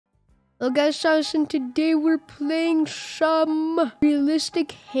Hello guys, and today we're playing some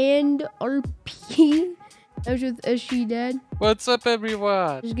realistic hand RP. I was with SG Dad. What's up,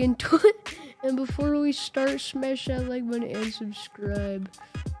 everyone? Let's get into it. And before we start, smash that like button and subscribe.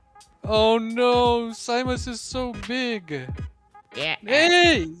 Oh no, Simus is so big. Yeah.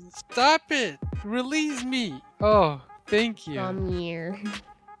 Hey, stop it. Release me. Oh, thank you. Come here.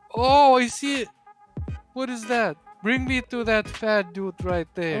 Oh, I see it. What is that? Bring me to that fat dude right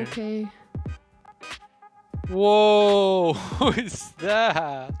there. Okay. Whoa, who is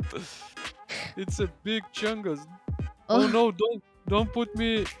that? It's a big chungus. Oh no, don't put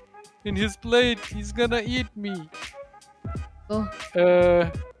me in his plate. He's gonna eat me. Oh.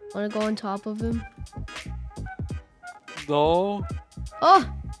 Wanna go on top of him? No.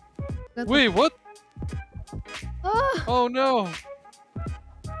 Oh! Wait, what? Oh! Oh no.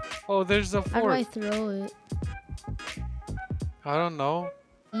 Oh, there's a fork. How do I throw it? I don't know.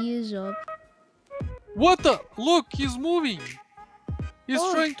 E is up. What the? Look, he's moving. He's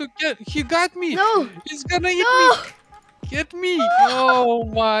trying to get. He got me. No. He's gonna eat me. Get me. Oh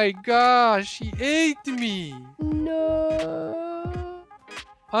my gosh. He ate me. No.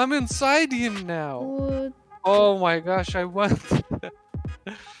 I'm inside him now. What? Oh my gosh. I went.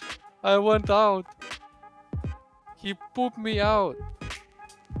 I went out. He pooped me out.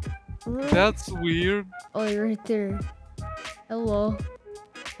 That's weird. Oh, you're right there. Hello.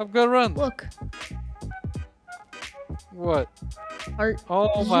 I'm gonna run. Look. What? Heart.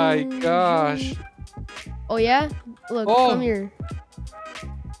 Oh my gosh. Oh yeah? Look, Oh. come here.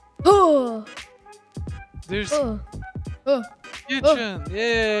 Oh. There's Oh. kitchen.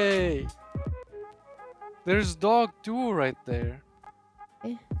 Yay. There's dog too right there.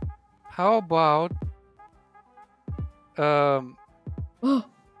 Eh. How about Oh.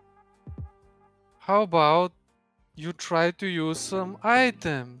 how about you try to use some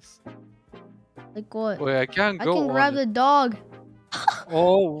items? Like what? Wait, I can't I go can grab on the it. dog.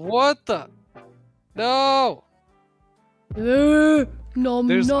 Oh, what the? No. Nom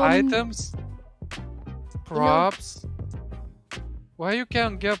There's nom. items. Props. Why you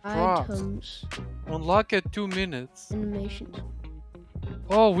can't get props? Items. Unlock at 2 minutes. Animations.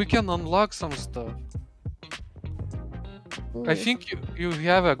 Oh, we can unlock some stuff. I Ooh. think you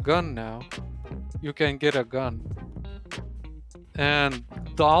have a gun now. You can get a gun. And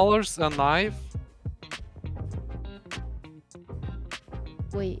dollars a knife.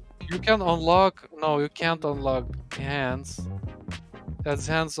 Wait. You can unlock. No, you can't unlock hands. That's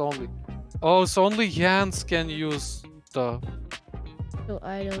hands only. Oh, so only hands can use stuff. So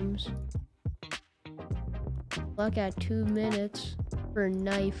items. Look at 2 minutes for a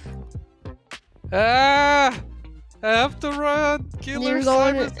knife. Ah! I have to run. Killer You're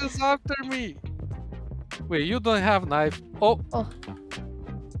going Simus is after me. Wait, you don't have knife. Oh, Oh.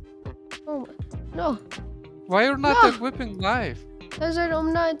 Oh no. why you're not No. equipping knife? Cause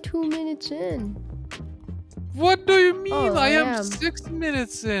I'm not 2 minutes in. What do you mean? Oh, I am am. 6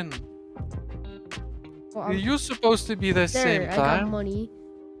 minutes in. Well, You're supposed to be the same there, I got time. money.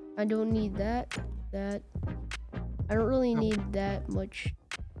 I don't need that. I don't really need that much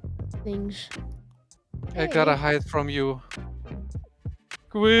things. I gotta hide from you.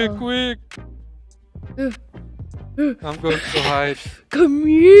 Quick, Oh. quick. I'm going to hide. Come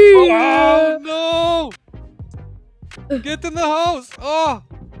here. Oh no! Get in the house! Oh!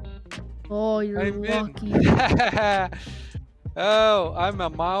 Oh, you're I'm lucky. in. Oh, I'm a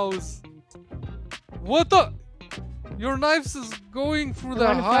mouse. What the? Your knives is going through the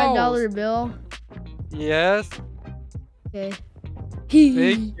Want a house. $5 bill? Yes. Okay.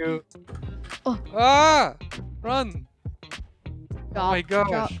 Thank you. Oh. Ah! Run! Chop, Oh my gosh.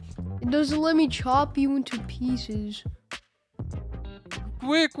 chop. It doesn't let me chop you into pieces.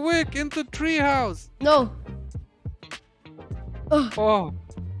 Quick, quick, into treehouse. No. Oh,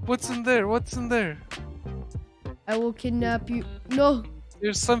 what's in there? What's in there? I will kidnap you. No.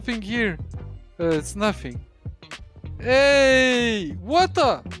 There's something here. It's nothing. Hey! What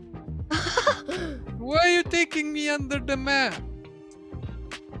the? Why are you taking me under the map?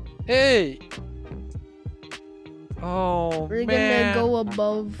 Hey! Oh, We're man. gonna go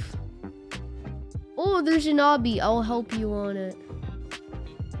above. Oh, there's an obby. I'll help you on it.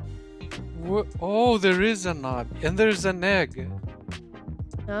 Oh, there is a knob. And there's an egg.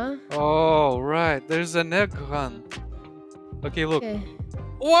 Huh? Oh, right. There's an egg hunt. Okay, look. Okay.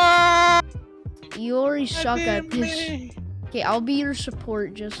 What? You already suck at Damn this. me. Okay, I'll be your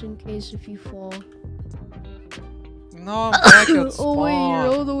support just in case if you fall. No, I'm back at Oh wait, you're spawn.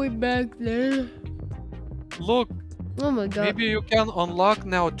 all the way back there. Look. Oh my god. Maybe you can unlock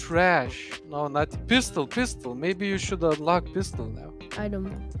now trash. No, not pistol. Maybe you should unlock pistol now.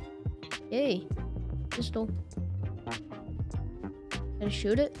 Item. Hey, pistol. Can I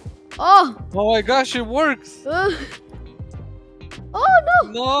shoot it? Oh! Oh my gosh, it works! Oh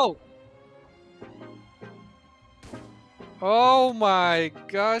no! No! Oh my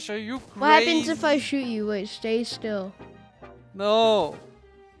gosh, are you crazy? What happens if I shoot you? Wait, stay still. No.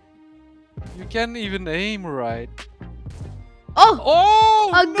 You can't even aim right. Oh!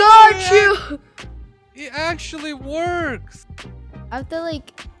 Oh! I no, got you! It actually works! I have to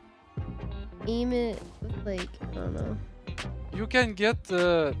like aim it with like, I don't know. You can get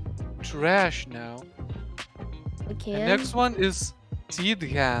the trash now. I can? The next one is seed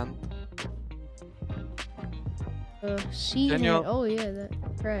hand. Seed Can you- hand. Oh yeah, that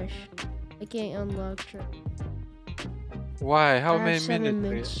trash. I can't unlock trash. Why? How I have many 7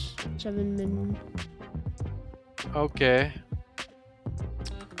 minutes? minutes. 7 minutes. Okay.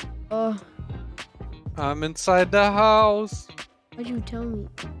 Oh, I'm inside the house. why'd you tell me?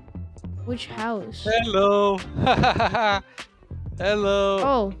 Which house? Hello. Hello.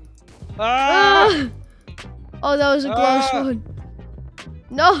 Oh. Ah! Ah! Oh, that was a close Ah! one.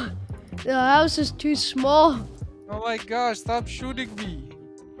 No! The house is too small. Oh my gosh, stop shooting me.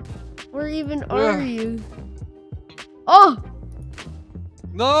 Where even are you? Oh!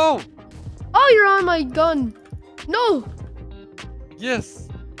 No! Oh, you're on my gun. No! Yes.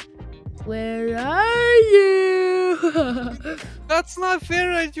 Where are you? That's not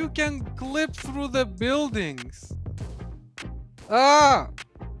fair that you can clip through the buildings. Ah!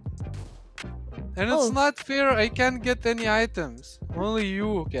 And it's Oh. not fair I can't get any items. Only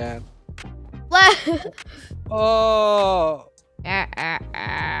you can. Oh!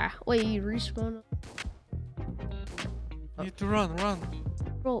 Wait, you respawn? Need to run, run.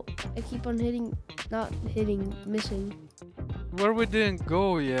 Bro, I keep on missing. Where we didn't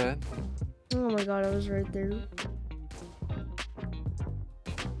go yet. Oh my god, I was right there.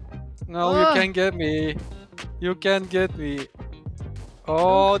 No, you can't get me. You can't get me.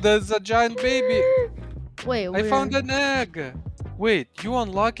 Oh, there's a giant baby. Wait, I found an egg. Wait, you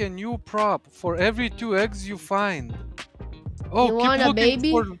unlock a new prop for every 2 eggs you find. Oh, You want a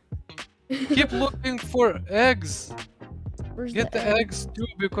baby? Keep looking for eggs. Where's Get the egg? eggs too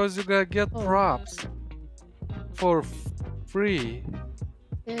because you gotta get Oh. props for free.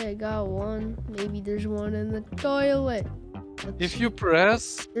 Yeah, I got one. Maybe there's one in the toilet. If you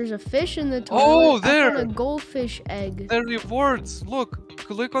press There's a fish in the toilet. Oh, I there! found a goldfish egg. the rewards, look,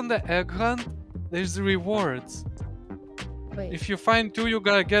 click on the egg hunt. There's the rewards. Wait. If you find 2, you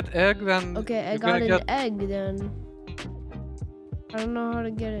gotta get egg. Then Okay, I you got gotta an egg then. I don't know how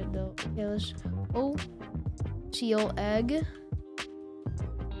to get it though. Okay, let's. Oh, seal egg.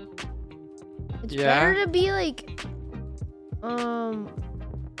 It's Yeah. better to be like,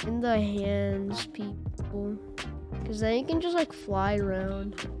 in the hands, people, because then you can just like fly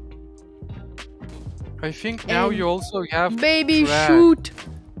around. I think now And you also have Baby, trash. shoot!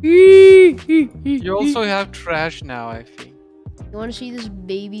 You also have trash now, I think. You want to see this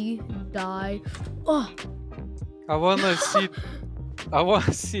baby die? Oh, I wanna see. I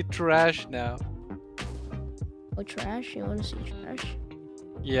wanna see trash now. oh, trash! You want to see trash?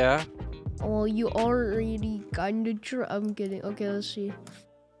 Yeah. Oh, you already kinda I'm kidding. Okay, let's see.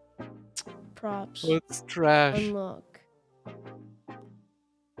 Props. What's trash? Unlock.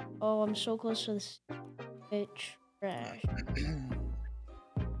 Oh, I'm so close to this bitch. Trash.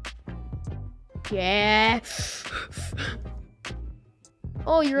 Yeah.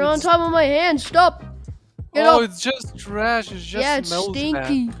 Oh, you're on It's- top of my hand. Stop. Get Oh, up. it's just trash. It just Yeah, it's smells bad.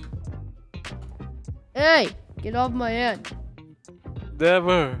 stinky. Hey, get off my hand.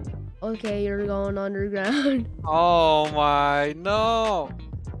 Never. Okay, you're going underground. Oh my, no.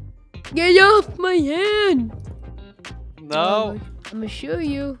 Get off my hand. No. I'm gonna show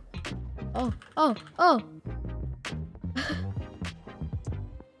you. Oh, oh, oh.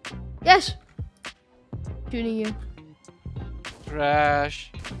 Yes. Shooting you.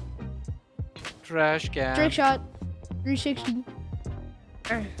 Trash. Trash can. Trick shot. 360.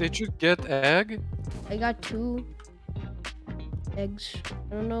 Did you get egg? I got 2 eggs.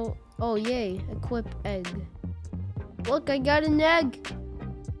 I don't know. Oh, yay. Equip egg. Look, I got an egg.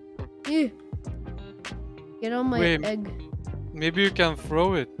 Yeah. Get on my Wait. egg. Maybe you can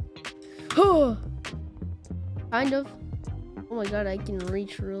throw it. Kind of. Oh my god, I can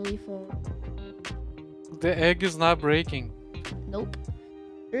reach really far. The egg is not breaking. Nope.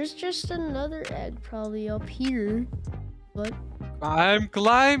 There's just another egg probably up here. But I'm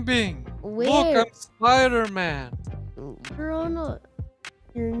climbing. where? Look, I'm Spider-Man. You're on a.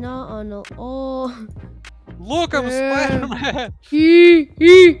 You're not on a. Oh. Look, I'm Yeah. Spider-Man. Hee.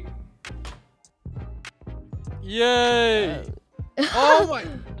 Yay. Oh my.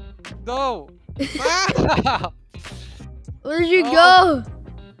 no. Ah! Where'd you go?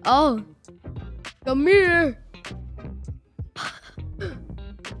 Oh, come here.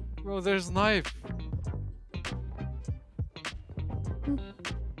 Bro, there's knife.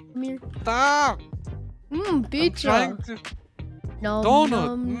 Come here. Stop! I'm Pizza. trying to... No,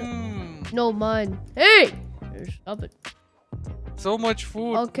 Donut. no, mine. Hey, stop it. So much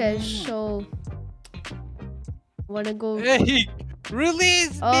food. Okay, so wanna go? Hey,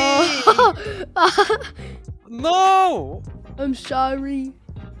 release me! Oh, No! I'm sorry.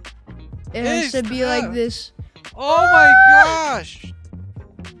 It Hey, has to be like this. Oh my gosh!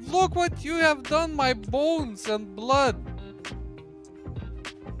 Look what you have done, my bones and blood.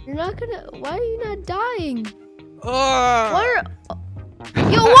 You're not gonna. Why are you not dying? Ugh.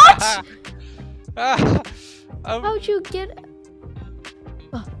 Yo, what? I'm How'd you get?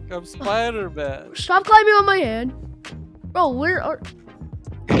 Spider-Man. Stop climbing on my hand, bro. Where are?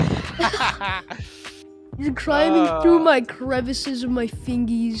 You're climbing through my crevices of my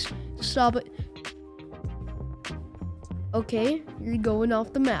fingies. Stop it. Okay, you're going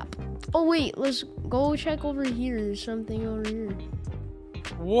off the map. Oh wait, let's go check over here. There's something over here.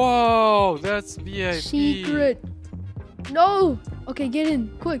 Whoa, that's VIP. Secret. No. Okay, get in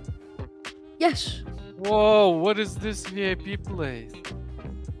quick. Yes. Whoa, what is this VIP place?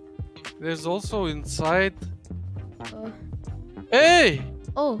 There's also inside. Hey!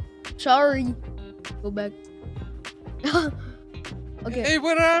 Oh, sorry. Go back. Okay. Hey,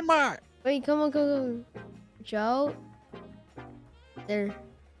 where am I? Wait, come on, come on. Watch out. There.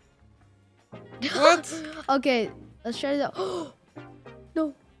 What? Okay, let's try that.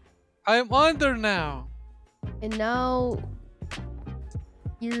 No. I'm under now. And now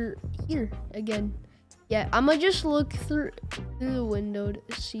you're here again. Yeah, I'm gonna just look through the window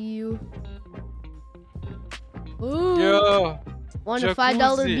to see you. Ooh. Yo. Want a jacuzzi.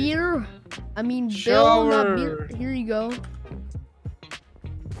 $5 beer? I mean, bill, not beer. Here you go.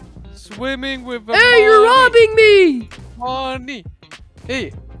 Swimming with the Hey, you're robbing me! money.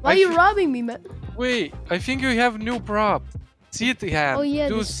 Hey. Why are you robbing me, man? Wait, I think you have new prop. Seat hand. Oh, yeah,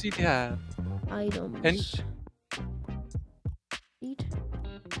 Do this- seat hand. Items. And Eat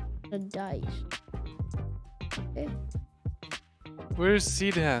a dice. Okay. where's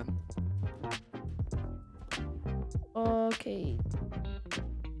seat hand? Okay.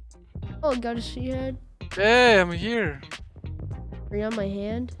 Oh, got a sea head. Hey, I'm here. Are you on my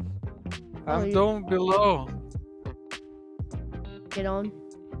hand? I'm you- down below. Get on.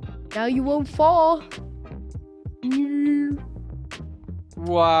 Now you won't fall.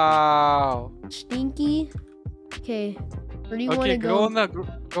 Wow. Stinky. Okay. Where do you want Okay, to go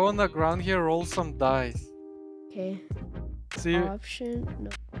on the ground here. Roll some dice. Okay. See Option. No.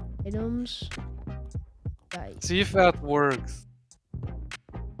 Items. Dice. see if that works.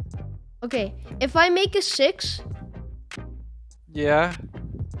 Okay. If I make a 6, Yeah.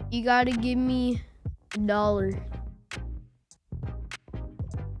 you gotta give me $1.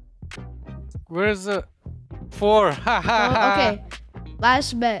 Where's the 4? Oh, okay.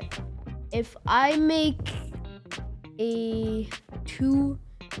 Last bet. If I make a 2,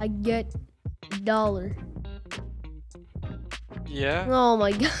 I get $1. Yeah. Oh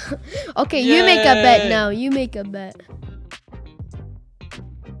my god. Okay, you make a bet Yay. now. You make a bet.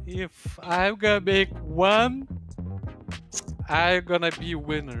 If I'm gonna make 1, I'm gonna be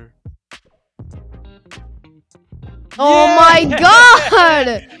winner. Oh my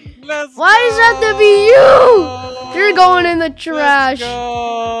god! Let's Why does it have to be you? You're going in the trash. Let's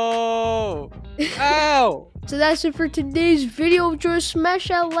go. Ow! So that's it for today's video. Just smash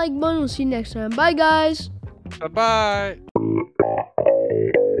that like button. We'll see you next time. Bye, guys. Bye-bye.